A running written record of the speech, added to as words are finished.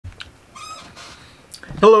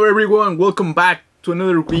Hello everyone, welcome back to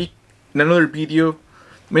another week and another video.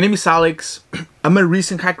 My name is Alex. I'm a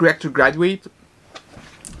recent Hack Reactor graduate.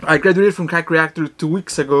 I graduated from Hack Reactor 2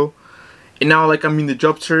 weeks ago, and now I'm in the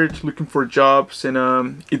job search, looking for jobs,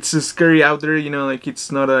 and it's scary out there.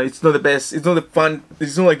 It's not the best, it's not the fun,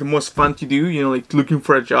 it's not the most fun to do. Looking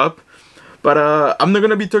for a job. But I'm not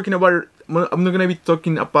gonna be talking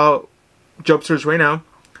about job search right now.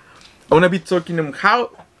 I wanna be talking about how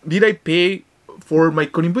did I pay for my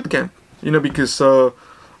coding bootcamp. Because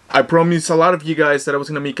I promised a lot of you guys that I was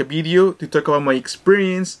gonna make a video to talk about my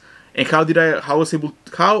experience and how I was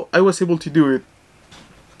able to do it.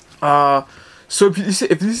 So if this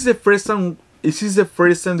is the first time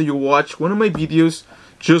that you watch one of my videos,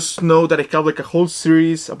 just know that I have a whole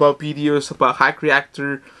series about videos about Hack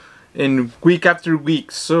Reactor, and week after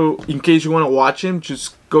week. So in case you want to watch them,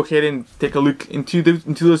 just go ahead and take a look into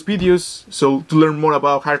those videos so to learn more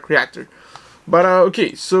about Hack Reactor. But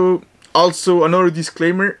okay, so also another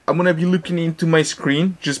disclaimer, I'm gonna be looking into my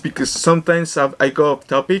screen just because sometimes I go off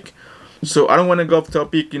topic. So I don't want to go off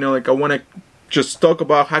topic, I want to just talk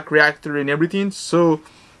about Hack Reactor and everything. So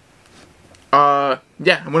yeah,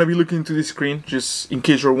 I'm gonna be looking into the screen just in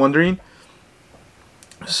case you're wondering.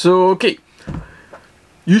 So okay,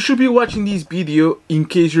 you should be watching this video in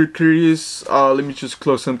case you're curious. Let me just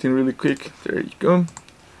close something really quick. There you go.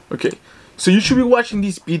 Okay, so you should be watching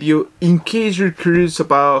this video in case you're curious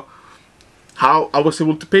about how I was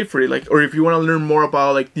able to pay for it, or if you want to learn more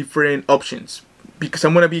about different options, because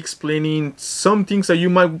I'm gonna be explaining some things that you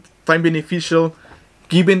might find beneficial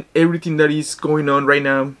given everything that is going on right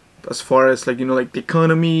now as far as the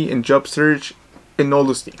economy and job search and all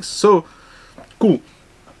those things. So cool.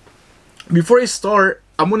 Before I start,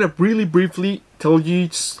 I'm gonna really briefly tell you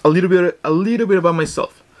just a little bit about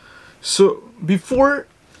myself. So before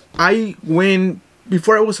I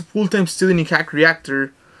was a full-time student in Hack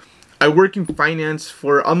Reactor, I worked in finance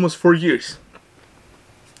for almost 4 years.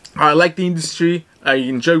 I like the industry. I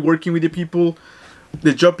enjoy working with the people.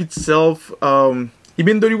 The job itself,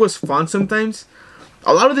 even though it was fun sometimes,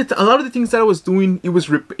 a lot of the things that I was doing, it was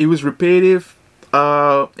repetitive,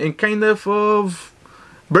 and kind of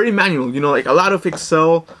very manual, a lot of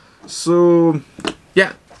Excel. So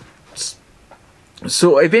yeah,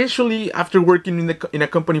 so eventually, after working in a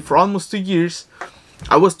company for almost 2 years,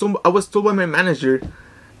 I was told by my manager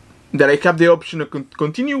that I have the option to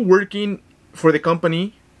continue working for the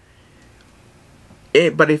company,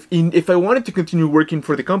 but if I wanted to continue working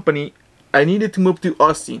for the company, I needed to move to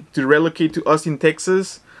Austin, to relocate to Austin,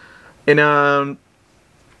 Texas. And I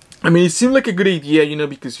mean, it seemed like a good idea,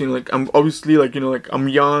 because I'm obviously I'm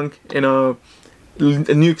young and a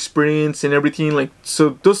new experience and everything.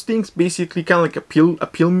 So those things basically kind of appeal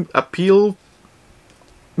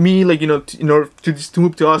me, in order to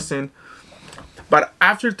move to Austin. But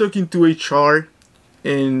after talking to HR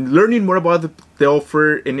and learning more about the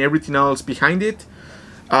offer and everything else behind it,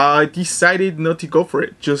 I decided not to go for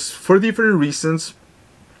it, just for different reasons.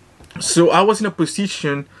 So I was in a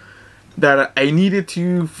position that I needed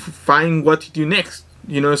to find what to do next,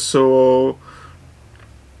 so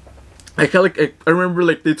I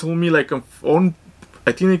remember they told me on,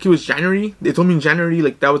 I think it was January, they told me in January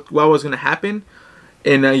that was what was gonna happen,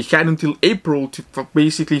 and I had until April to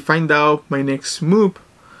basically find out my next move.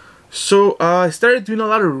 So I started doing a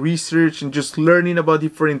lot of research and just learning about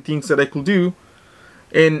different things that I could do.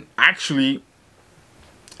 And actually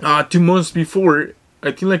 2 months before,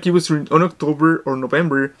 I think it was on October or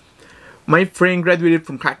November, my friend graduated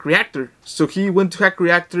from Hack Reactor. So he went to Hack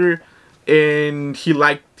Reactor and he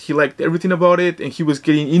liked everything about it, and he was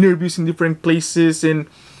getting interviews in different places, and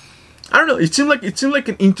I don't know, it seemed like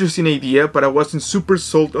an interesting idea, but I wasn't super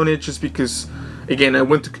sold on it just because, again, I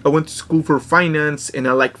went to school for finance, and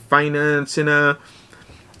I like finance, and I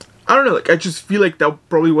don't know, I just feel like that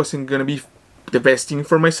probably wasn't gonna be the best thing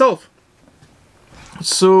for myself.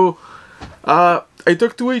 So I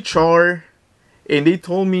talked to HR, and they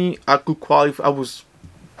told me I could qualify.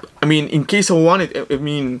 In case I wanted,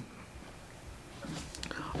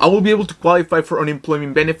 I will be able to qualify for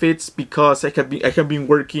unemployment benefits because I have been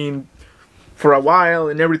working for a while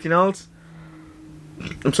and everything else.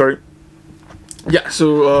 I'm sorry. Yeah,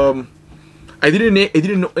 so I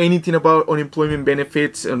didn't know anything about unemployment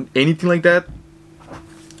benefits and anything like that.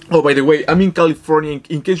 Oh, by the way, I'm in California.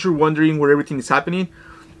 In case you're wondering where everything is happening,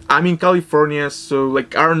 I'm in California. So I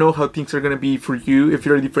don't know how things are gonna be for you if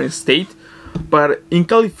you're in a different state. But in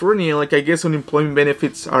California, I guess unemployment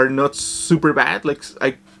benefits are not super bad.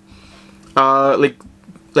 The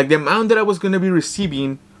amount that I was gonna be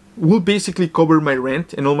receiving will basically cover my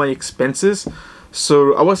rent and all my expenses.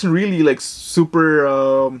 So I wasn't really super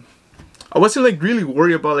I wasn't like really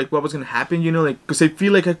worried about like what was gonna happen, you know, like because I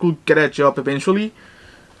feel like I could get a job eventually,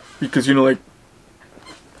 because you know like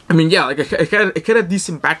I mean yeah, like I had a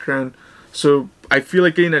decent background, so I feel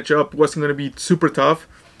like getting a job wasn't gonna be super tough.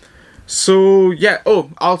 So yeah.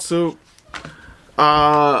 Oh, also,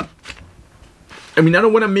 I mean, I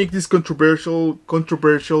don't want to make this controversial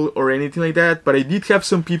or anything like that, but I did have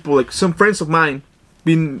some people, like some friends of mine,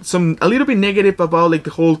 been a little bit negative about like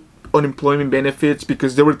the whole unemployment benefits,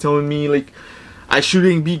 because they were telling me like I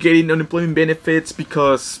shouldn't be getting unemployment benefits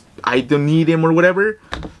because I don't need them or whatever.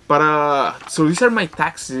 But so these are my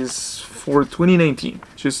taxes for 2019.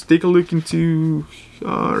 Just take a look into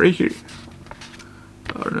right here.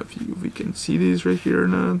 I don't know if we can see this right here or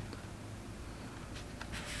not.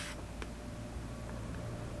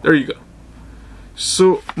 There you go.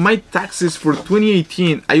 So my taxes for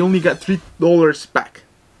 2018, I only got $3 back.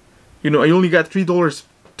 You know, I only got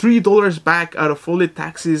 $3 back out of all the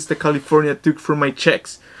taxes that California took from my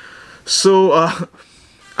checks. So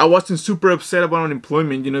I wasn't super upset about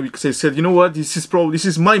unemployment, you know, because I said, you know what, this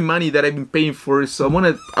is my money that I've been paying for, so I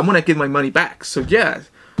wanna get my money back. So yeah,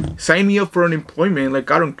 sign me up for unemployment. Like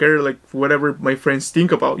I don't care, like whatever my friends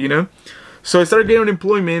think about, you know. So I started getting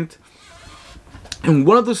unemployment. And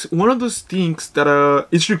one of those things that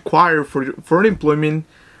is required for unemployment,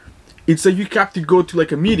 it's that you have to go to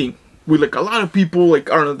like a meeting with like a lot of people.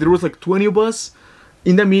 Like I don't know, there was like 20 of us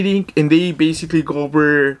in the meeting, and they basically go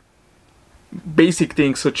over basic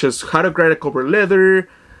things such as how to write a cover letter,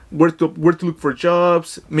 where to look for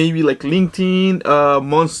jobs, maybe like LinkedIn,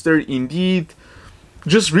 Monster, Indeed,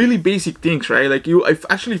 just really basic things, right? Like I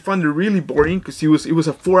actually found it really boring because it was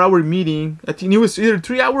a 4-hour meeting. I think it was either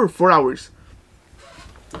 3 hours or 4 hours.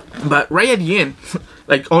 But right at the end,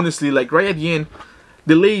 like honestly, like right at the end,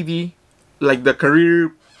 the lady, like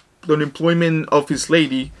the unemployment office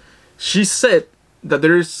lady, she said that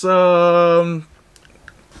there's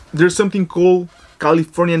something called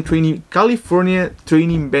California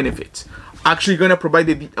training benefits. Actually, I'm gonna provide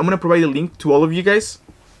a link to all of you guys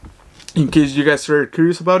in case you guys are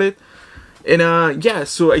curious about it. And yeah,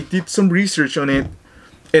 so I did some research on it,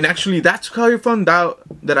 and actually that's how I found out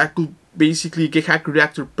that I could basically get Hack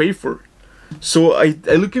Reactor paid for. So I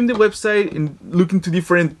look in the website and look into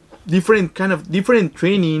different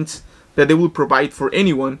trainings that they will provide for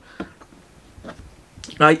anyone.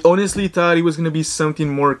 I honestly thought it was gonna be something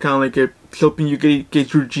more kind of like helping you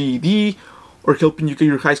get your GED, or helping you get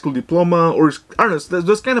your high school diploma, or I don't know,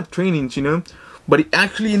 those kind of trainings, you know. But it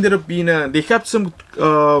actually ended up being they have some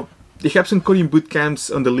coding boot camps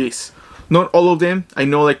on the list. Not all of them. I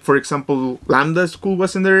know, like for example, Lambda School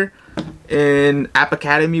wasn't there, and App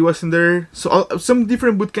Academy wasn't there. So some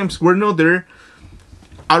different boot camps were not there.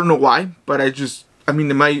 I don't know why, but I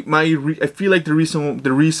mean, I feel like the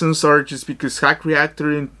reasons are just because Hack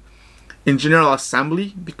Reactor in General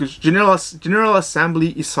Assembly, because General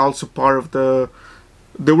Assembly is also part of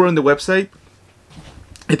they were on the website.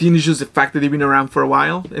 I think it's just the fact that they've been around for a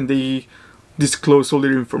while and they disclose all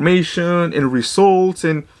their information and results,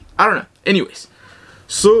 and I don't know. Anyways,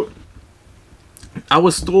 so I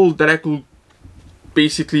was told that I could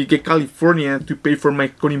basically get California to pay for my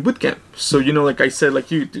coding bootcamp. So you know, like I said, like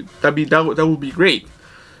that would be great.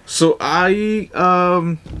 So I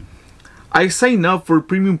signed up for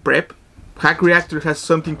Premium Prep. Hack Reactor has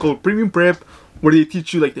something called Premium Prep, where they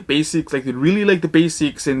teach you like the basics, like they really like the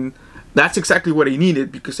basics, and that's exactly what I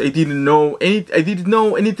needed, because I didn't know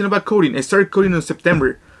anything about coding. I started coding in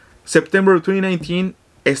September of 2019.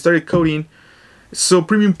 I started coding. So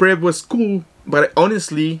Premium Prep was cool, but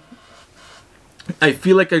honestly, I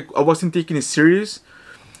feel like I wasn't taking it serious,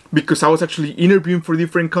 because I was actually interviewing for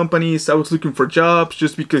different companies. I was looking for jobs,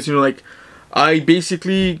 just because, you know, like I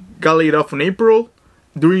basically got laid off in April.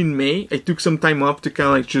 During May, I took some time off to kind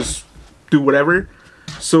of like just do whatever.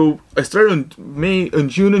 So I started on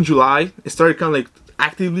June and July. I started kind of like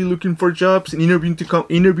actively looking for jobs and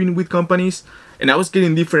interviewing with companies, and I was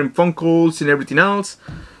getting different phone calls and everything else.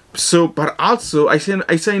 So, but also I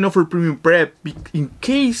signed up for Premium Prep in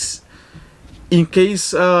case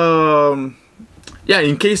I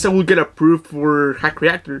will get approved for Hack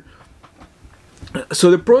Reactor.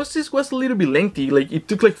 So the process was a little bit lengthy. Like it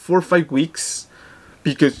took like 4 or 5 weeks,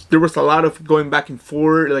 because there was a lot of going back and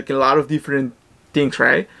forth, like a lot of different things,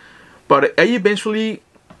 right? But I eventually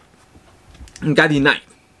got denied.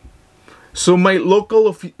 So my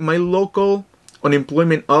local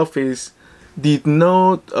unemployment office did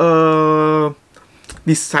not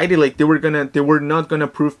decided like they were not gonna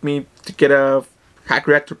approve me to get a Hack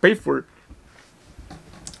Reactor paid for.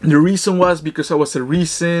 The reason was because I was a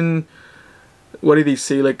recent, what did they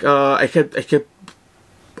say, like I had I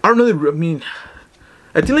don't know, I mean,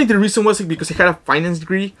 I think like the reason was like because I had a finance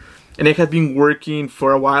degree and I had been working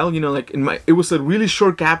for a while, you know, like it was a really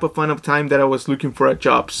short gap of amount of time that I was looking for a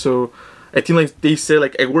job. So I think like they said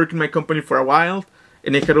like I worked in my company for a while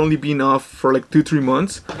and I had only been off for like 2-3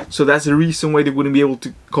 months. So that's the reason why they wouldn't be able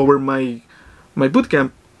to cover my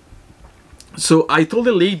bootcamp. So I told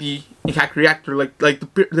the lady in Hack Reactor, like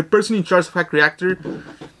the person in charge of Hack Reactor,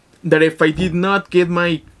 that if I did not get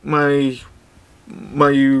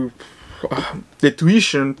the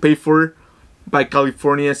tuition paid for by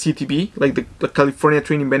California CTB, like the California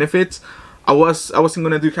training benefits, I wasn't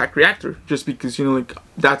gonna do Hack Reactor, just because, you know, like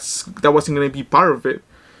that wasn't gonna be part of it.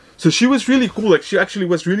 So she was really cool. Like she actually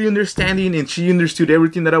was really understanding, and she understood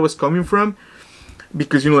everything that I was coming from,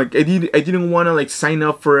 because, you know, like I didn't want to like sign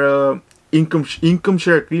up for a income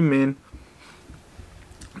share agreement.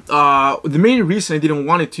 The main reason I didn't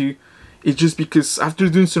want it to is just because after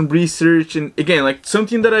doing some research, and again, like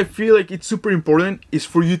something that I feel like it's super important is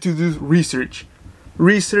for you to do research,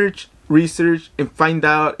 and find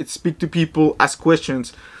out and speak to people, ask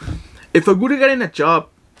questions. If I would have gotten a job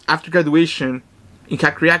after graduation in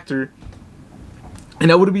Hack Reactor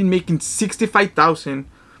and I would have been making 65,000,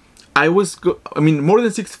 more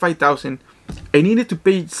than 65,000, I needed to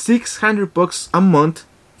pay $600 a month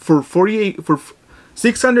for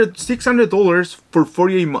 $600 for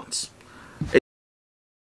 48 months.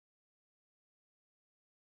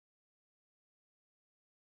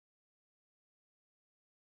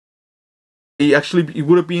 It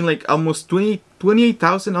would have been like almost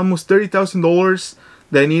 $28,000, almost $30,000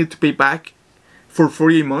 that I needed to pay back for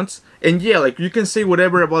 48 months. And yeah, like you can say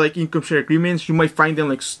whatever about like income share agreements, you might find them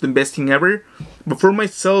like the best thing ever, but for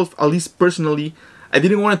myself, at least personally, I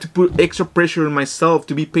didn't want to put extra pressure on myself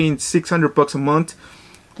to be paying $600 a month,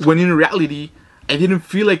 when in reality I didn't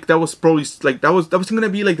feel like that was probably like that wasn't gonna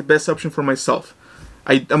be like the best option for myself.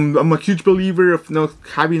 I'm a huge believer of not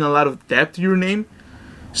having a lot of debt to your name.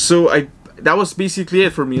 So that was basically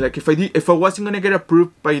it for me. Like if I wasn't gonna get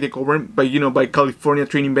approved by the government, by California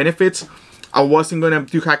training benefits, I wasn't gonna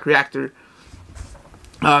do Hack Reactor.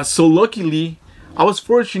 So luckily, I was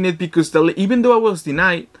fortunate because even though I was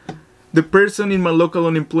denied, the person in my local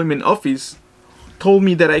unemployment office told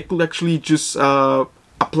me that I could actually just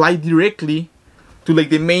apply directly to like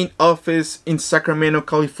the main office in Sacramento,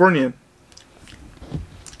 California.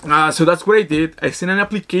 So that's what I did. I sent an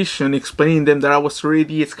application explaining them that I was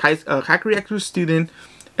already a Hack Reactor student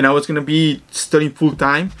and I was gonna be studying full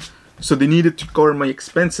time, so they needed to cover my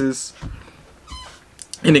expenses.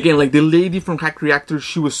 And again, like the lady from Hack Reactor,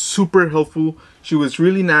 she was super helpful. She was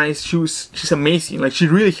really nice. She's amazing. Like she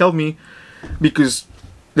really helped me because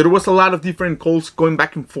there was a lot of different calls going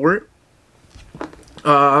back and forth.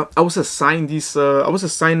 I was assigned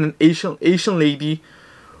an Asian lady.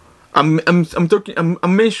 I'm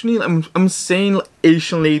saying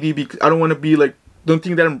Asian lady because I don't want to be like, don't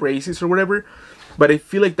think that I'm racist or whatever, but I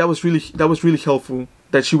feel like that was really helpful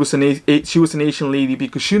that she was an Asian lady,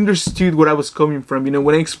 because she understood where I was coming from. You know,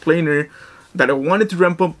 when I explained her that I wanted to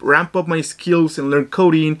ramp up my skills and learn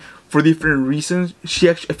coding for different reasons,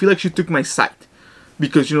 I feel like she took my side,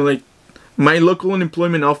 because, you know, like my local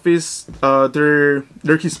unemployment office, they're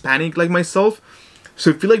Hispanic like myself,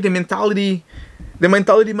 so I feel like the mentality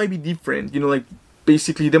might be different. You know, like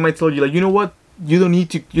basically they might tell you like, you know what, you don't need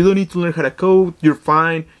to learn how to code. You're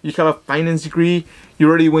fine. You have a finance degree. You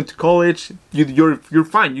already went to college. You're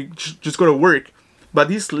fine. You just go to work. But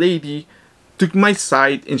this lady took my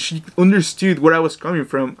side and she understood where I was coming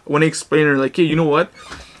from when I explained her like, hey, you know what?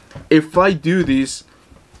 If I do this,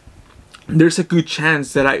 there's a good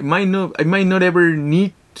chance that I might not ever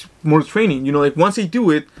need more training. You know, like once I do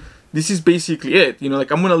it, this is basically it. You know, like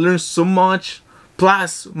I'm gonna learn so much.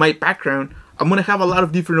 Plus my background, I'm gonna have a lot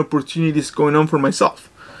of different opportunities going on for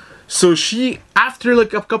myself. So she, after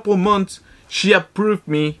like a couple of months, she approved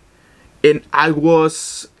me, and I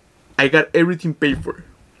got everything paid for.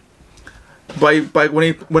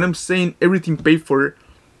 When I'm saying everything paid for,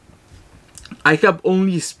 I have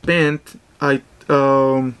only spent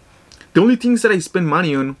the only things that I spent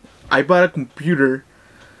money on, I bought a computer,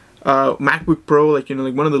 MacBook Pro, like, you know,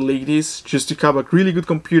 like one of the ladies, just to have a really good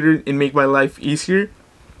computer and make my life easier.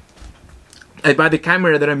 I bought the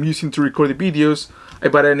camera that I'm using to record the videos. I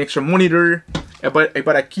bought an extra monitor. I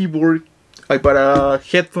bought a keyboard. I bought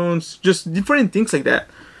headphones, just different things like that.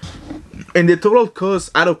 And the total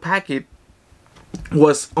cost out of pocket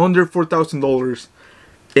was under $4,000,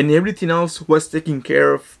 and everything else was taken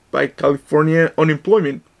care of by California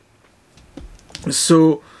unemployment.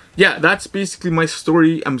 So yeah, that's basically my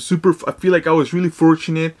story. I feel like I was really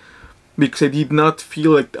fortunate because I did not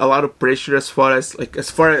feel like a lot of pressure as far as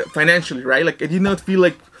financially, right? Like I did not feel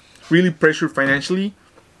like really pressured financially.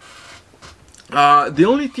 The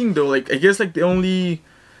only thing though, like I guess like the only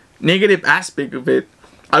negative aspect of it,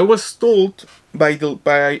 I was told by the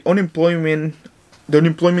unemployment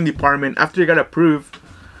department after it got approved.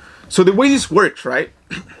 So the way this works, right?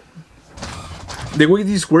 The way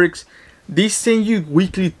this works, they send you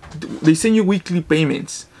weekly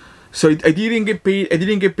payments. So I didn't get paid. I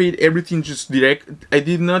didn't get paid everything just direct. I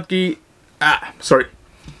did not get. Sorry.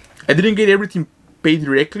 I didn't get everything paid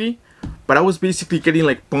directly, but I was basically getting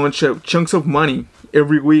like bunch of chunks of money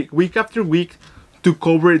every week after week, to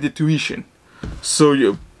cover the tuition.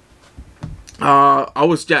 So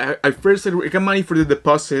I first I got money for the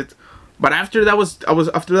deposit, but after that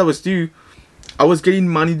was due, I was getting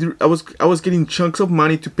money. I was getting chunks of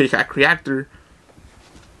money to pay Hack Reactor.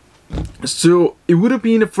 So it would have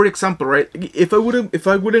been, for example, right? If I would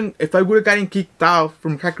have gotten kicked out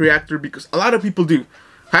from Hack Reactor, because a lot of people do.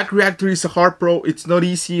 Hack Reactor is a hard pro. It's not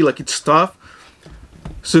easy. Like, it's tough.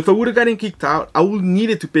 So if I would have gotten kicked out, I would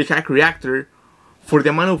needed to pay Hack Reactor for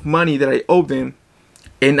the amount of money that I owe them,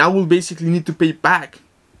 and I will basically need to pay back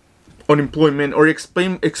unemployment or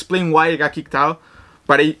explain why I got kicked out.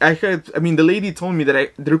 But I mean, the lady told me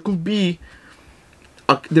that there could be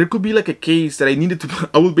like a case that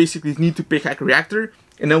I will basically need to pay Hack Reactor,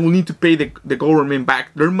 and I will need to pay the government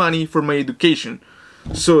back their money for my education.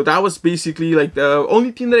 So that was basically like the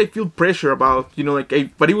only thing that I feel pressure about, you know, like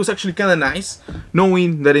but it was actually kind of nice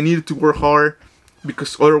knowing that I needed to work hard,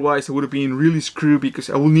 because otherwise I would have been really screwed, because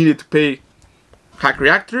I would needed to pay Hack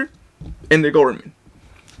Reactor and the government.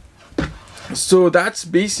 So that's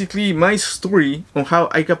basically my story on how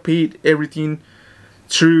I got paid everything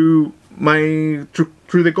through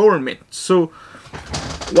the government. So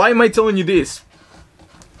why am I telling you this?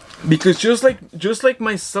 Because just like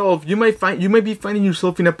myself, you might be finding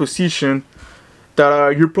yourself in a position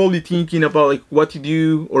that you're probably thinking about like what to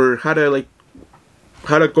do or how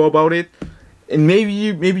to go about it, and maybe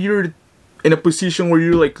you're in a position where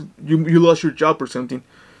you're like you lost your job or something.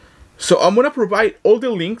 So I'm gonna provide all the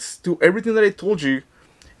links to everything that I told you,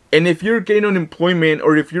 and if you're getting unemployment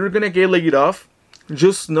or if you're gonna get laid off,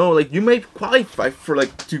 just know like you might qualify for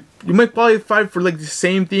like the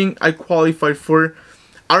same thing I qualified for.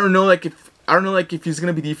 I don't know like if it's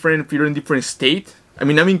gonna be different if you're in a different state. I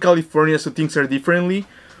mean, I'm in California, so things are differently,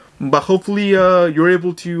 but hopefully you're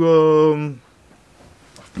able to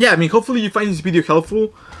yeah, I mean, hopefully you find this video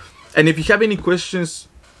helpful, and if you have any questions,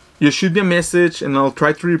 you shoot me a message and I'll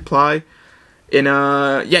try to reply. And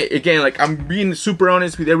yeah, again, like I'm being super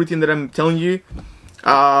honest with everything that I'm telling you.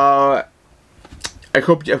 I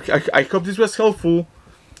hope this was helpful.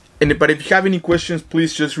 But if you have any questions,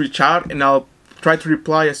 please just reach out and I'll try to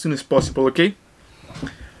reply as soon as possible. Okay.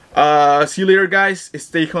 See you later, guys.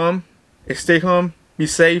 Stay home. Be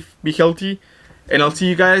safe. Be healthy. And I'll see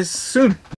you guys soon.